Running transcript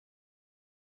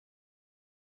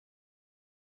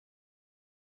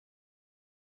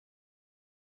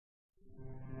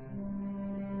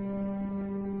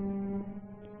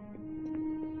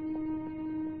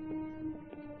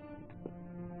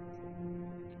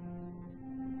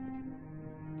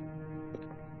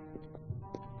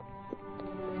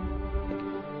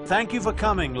Thank you for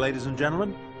coming, ladies and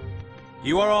gentlemen.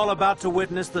 You are all about to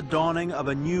witness the dawning of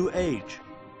a new age.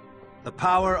 The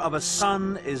power of a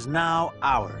sun is now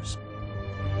ours.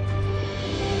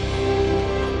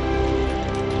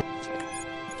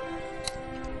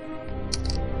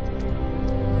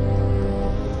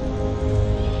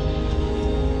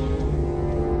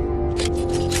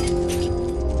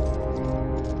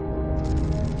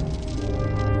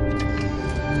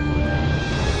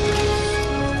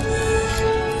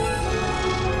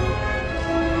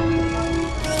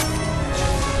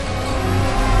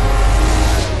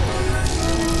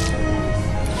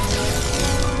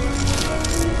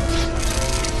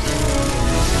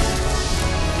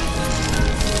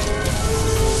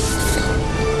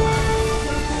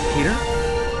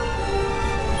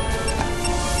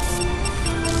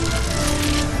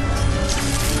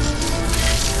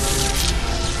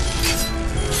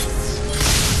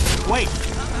 Wait,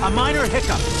 a minor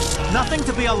hiccup. Nothing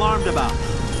to be alarmed about.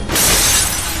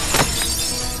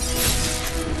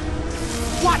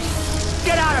 What?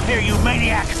 Get out of here, you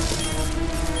maniac!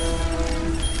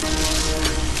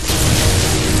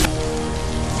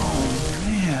 Oh,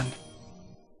 man.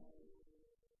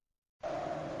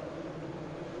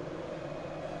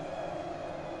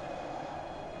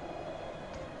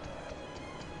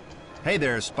 Hey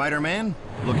there, Spiderman.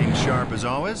 Looking sharp as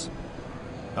always.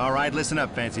 All right, listen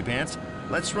up, Fancy Pants.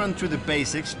 Let's run through the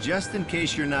basics just in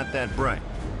case you're not that bright.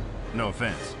 No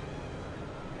offense.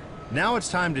 Now it's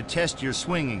time to test your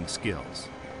swinging skills.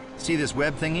 See this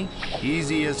web thingy?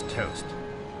 Easy as toast.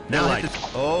 Now like,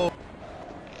 oh,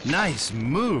 nice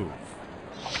move.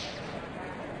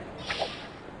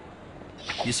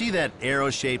 You see that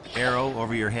arrow-shaped arrow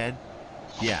over your head?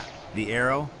 Yeah, the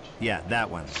arrow? Yeah, that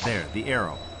one. There, the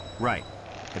arrow. Right.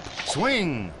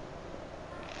 Swing!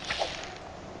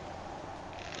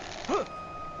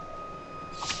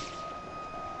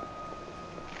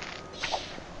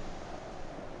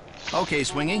 Okay,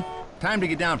 Swingy. Time to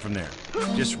get down from there.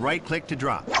 Just right-click to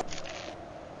drop.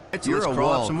 Let's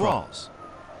crawl up some walls.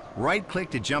 Right-click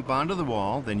to jump onto the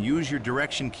wall, then use your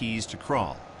direction keys to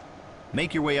crawl.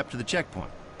 Make your way up to the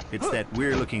checkpoint. It's that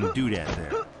weird-looking doodad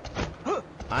there.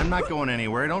 I'm not going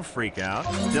anywhere, don't freak out.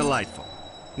 Delightful.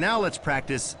 Now let's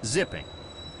practice zipping.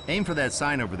 Aim for that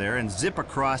sign over there and zip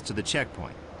across to the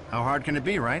checkpoint. How hard can it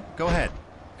be, right? Go ahead.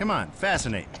 Come on,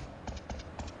 fascinate me.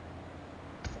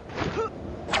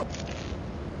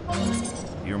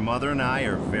 Your mother and I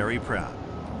are very proud.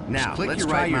 Now, click your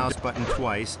right mouse button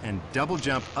twice and double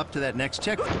jump up to that next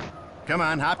checkpoint. Come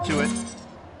on, hop to it.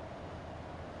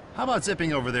 How about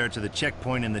zipping over there to the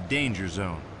checkpoint in the danger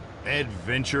zone?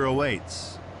 Adventure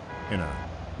awaits. In a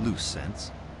loose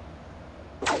sense.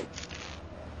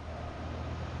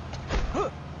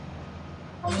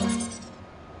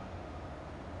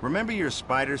 Remember your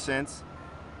spider sense?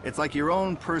 It's like your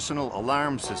own personal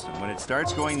alarm system. When it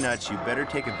starts going nuts, you better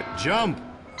take a jump.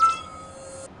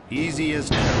 Easy as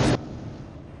toast.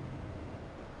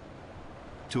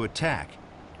 To attack,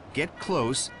 get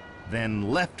close, then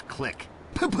left click.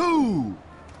 Poo-poo!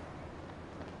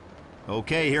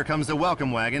 Okay, here comes the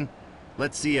welcome wagon.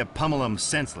 Let's see you pummel 'em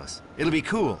senseless. It'll be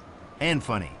cool and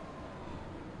funny.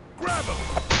 Grab 'em!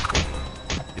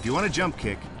 If you want to jump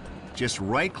kick, just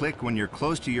right-click when you're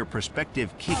close to your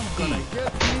prospective kick E.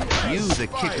 You, the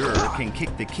kicker, can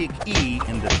kick the kick E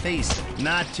in the face.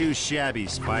 Not too shabby,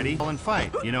 Spidey. And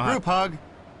fight. You know how. Group hug.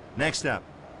 Next up,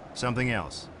 something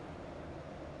else.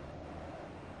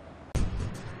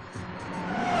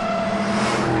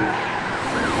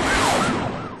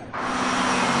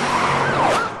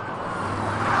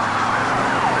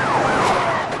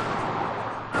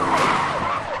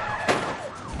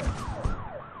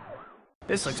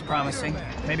 This looks promising.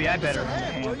 Maybe I better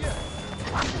hand.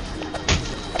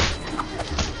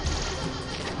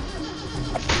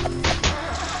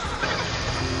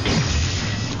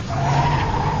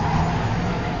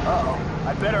 Uh-oh.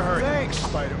 I better hurry. Thanks,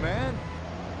 Spider-Man.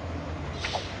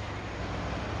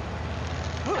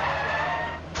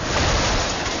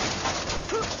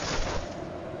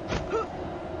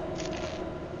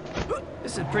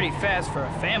 This is pretty fast for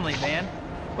a family van.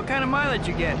 What kind of mileage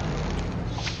you get?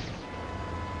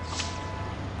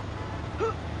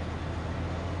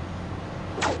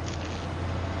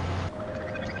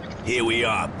 Here we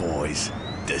are, boys.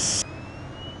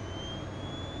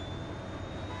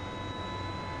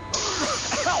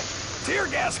 Help! Tear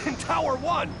gas in Tower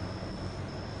 1!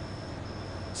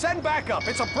 Send backup,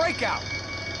 it's a breakout!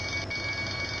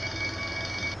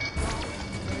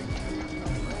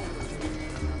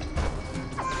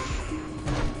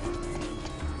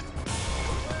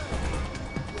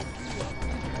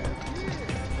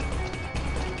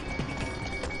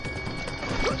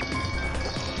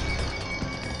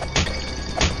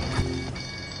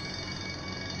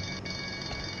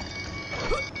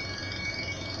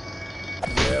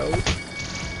 Well.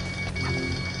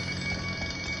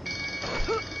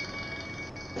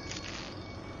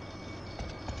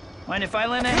 Mind if I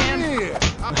lend a hand? Here.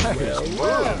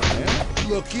 Well, man.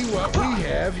 Looky what we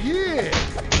have here.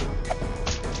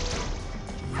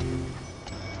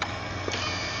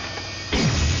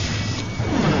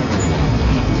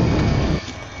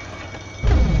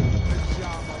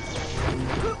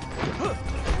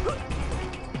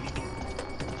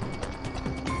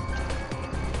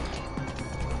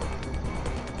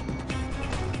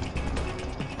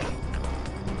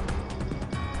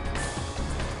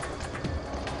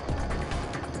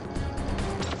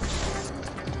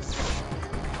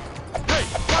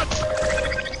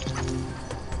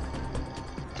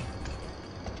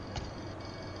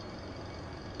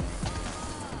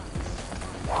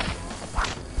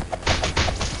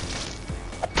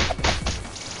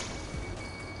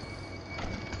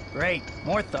 Great,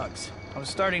 more thugs. I was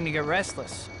starting to get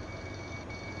restless.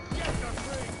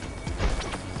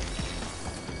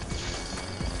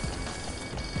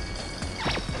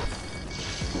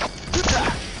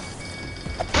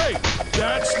 Hey,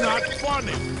 that's not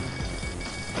funny.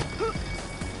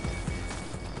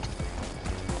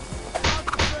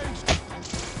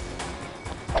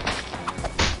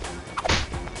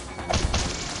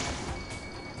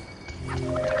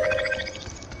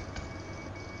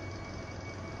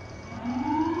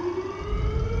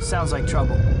 Sounds like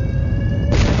trouble.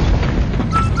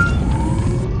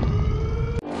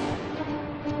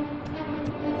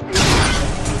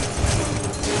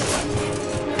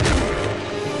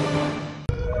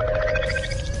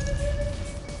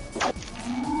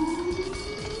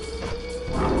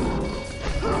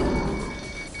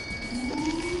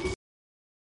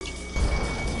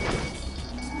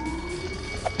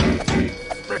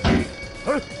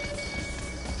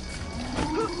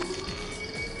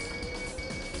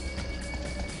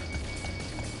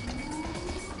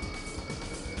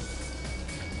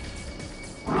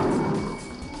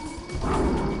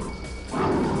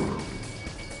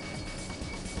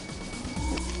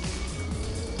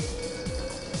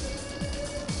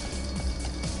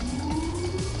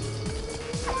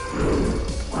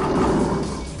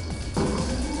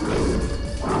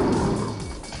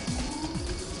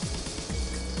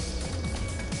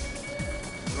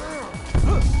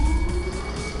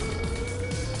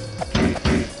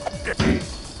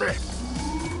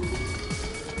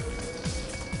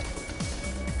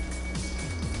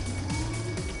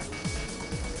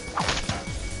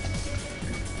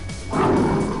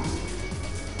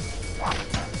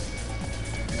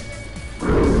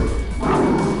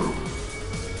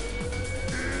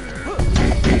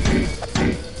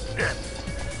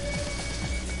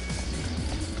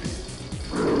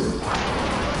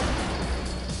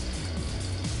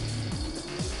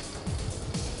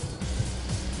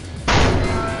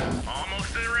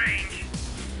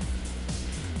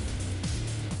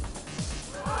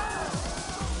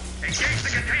 Engage the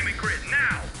containment grid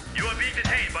now! You are being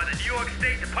detained by the New York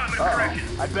State Department of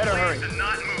Corrections. I better hurry. Please do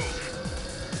not move.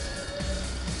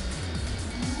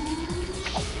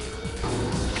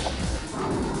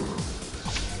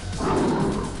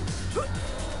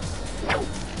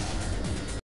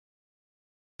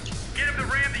 Get him to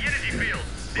ram the energy field.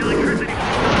 The electricity.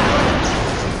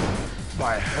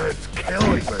 My head's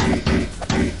killing me.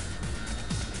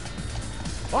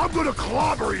 I'm gonna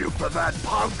clobber you for that,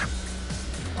 punk!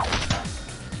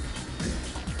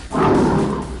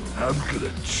 I'm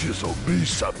gonna chisel me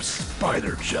some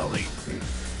spider jelly.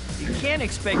 You can't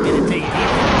expect me to take it.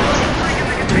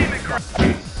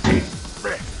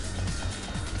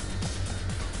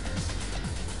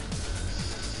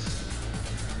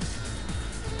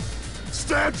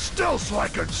 Stand still so I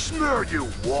can snare you,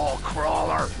 wall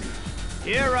crawler!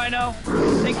 Here, Rhino.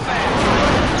 Think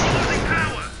fast. Losing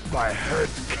power. My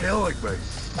head's killing me.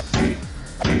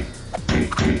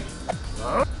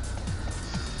 Huh?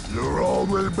 You're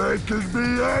only making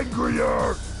me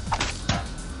angrier!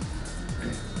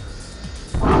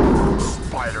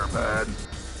 Spider-Man!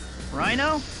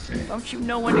 Rhino? Don't you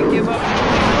know when to give up?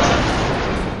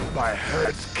 My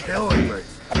head's killing me.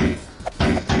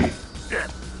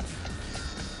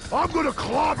 I'm gonna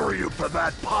clobber you for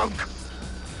that, punk!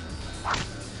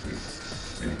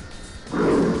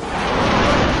 Containment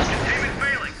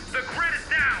failing. The grid is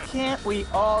down. Can't we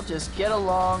all just get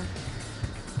along?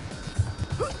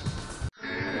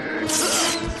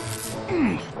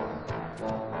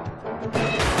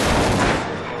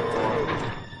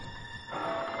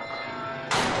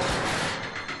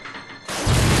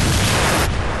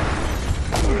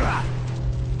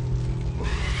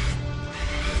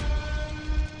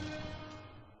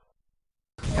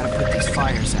 Gotta put these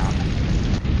fires out.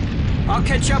 I'll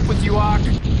catch up with you, Ock.